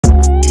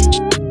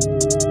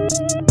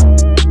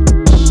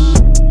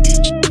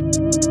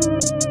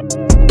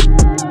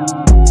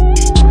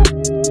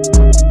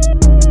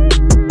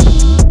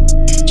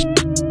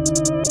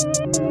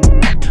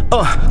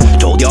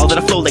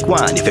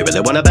fine. If you really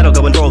want a battle,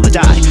 go and roll the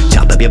die.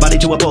 Chop up your body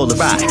to a bowl of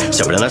rye.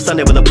 Serve it on a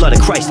Sunday with the blood of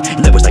Christ.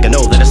 Lyrics like I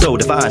know that it's so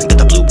divine. Got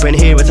the blueprint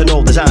here, it's an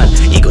old design.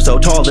 Ego so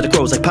tall that it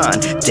grows like pine.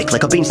 Dick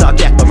like a beanstalk,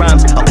 jack my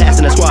rhymes. I'll pass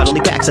in a squad,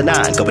 only packs a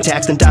 9. Go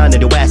attack and dine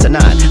and your ass a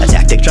 9. A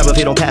tactic trouble if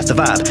you don't pass the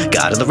vibe.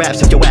 God of the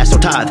raps if your ass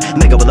don't tithe.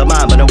 Mega with a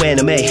mind but no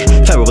anime.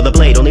 Pharaoh with a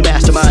blade, only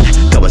mastermind.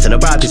 Go and send a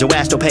bribe cause your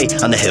ass don't pay.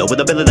 On the hill with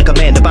a billy like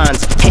Amanda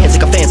Bonds. Hands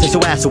like a fan, takes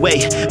your ass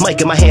away.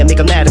 Mic in my hand,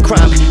 make them mad at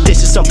crime.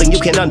 This is something you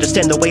can't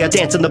understand, the way I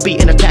dance on the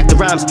beat and attack the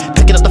rhymes.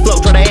 Picking up the flow,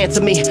 try to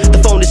answer me.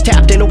 The phone is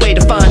tapped, ain't no way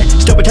to find.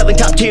 Storytelling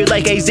top tier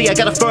like AZ, I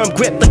got a firm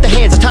grip like the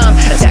hands of time.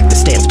 Attack the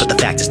stance, but the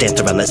fact is dance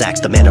around the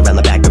Zacks. The man around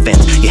the back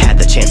prevents. You had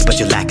the chance, but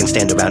you lack and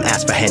stand around,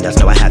 ask for handouts.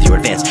 Now I have your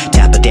advance.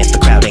 Tap a dance, the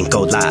crowd ain't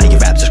go lie. Your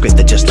raps are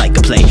scripted just like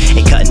a play.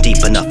 Ain't cutting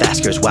deep enough,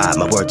 ask yours why.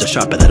 My words are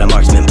sharper than a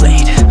marksman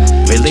blade.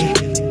 Really?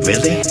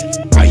 Really?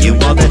 Are you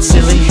all that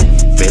silly?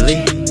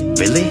 Really?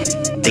 Really?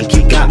 Think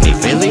you got me?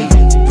 Really?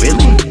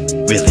 Really?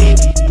 Really?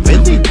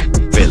 Really?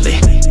 Really?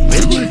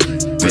 Really?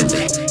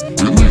 Really?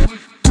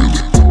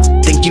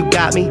 Think you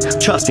got me?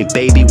 Trust me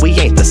baby, we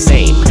ain't the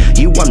same.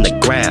 You on the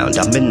ground,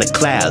 I'm in the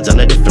clouds on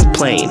a different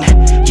plane.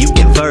 You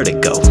get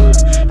vertigo,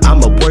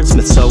 I'm a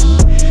wordsmith, so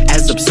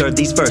as absurd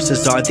these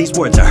verses are, these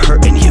words are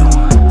hurting you.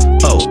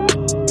 Oh,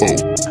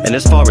 and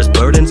as far as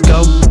burdens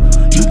go,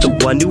 you the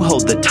one who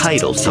hold the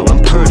title, so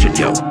I'm purging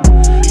yo.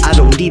 I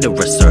don't need a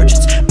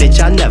resurgence,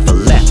 bitch I never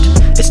left.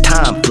 It's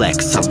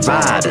Timeflex, I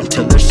ride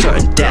until there's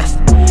certain death.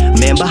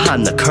 Man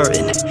behind the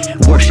curtain,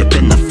 worship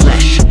in the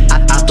flesh.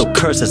 I throw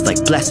curses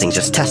like blessings,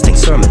 just testing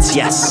sermons,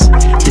 yes.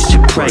 This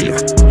your prayer,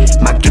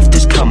 my gift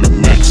is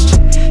coming next.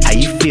 How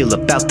you feel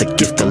about the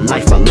gift of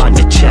life all on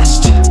your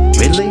chest?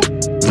 Really?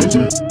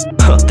 Really?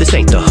 Huh, this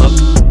ain't the hook.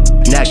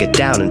 Now get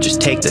down and just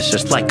take this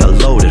just like a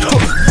loaded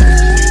hook.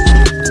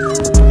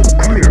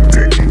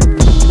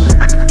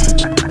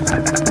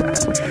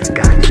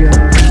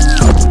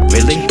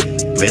 Really?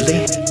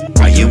 Really?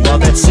 Are you all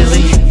that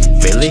silly?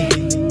 Really?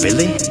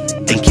 Really?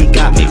 Think you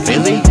got me?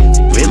 Really?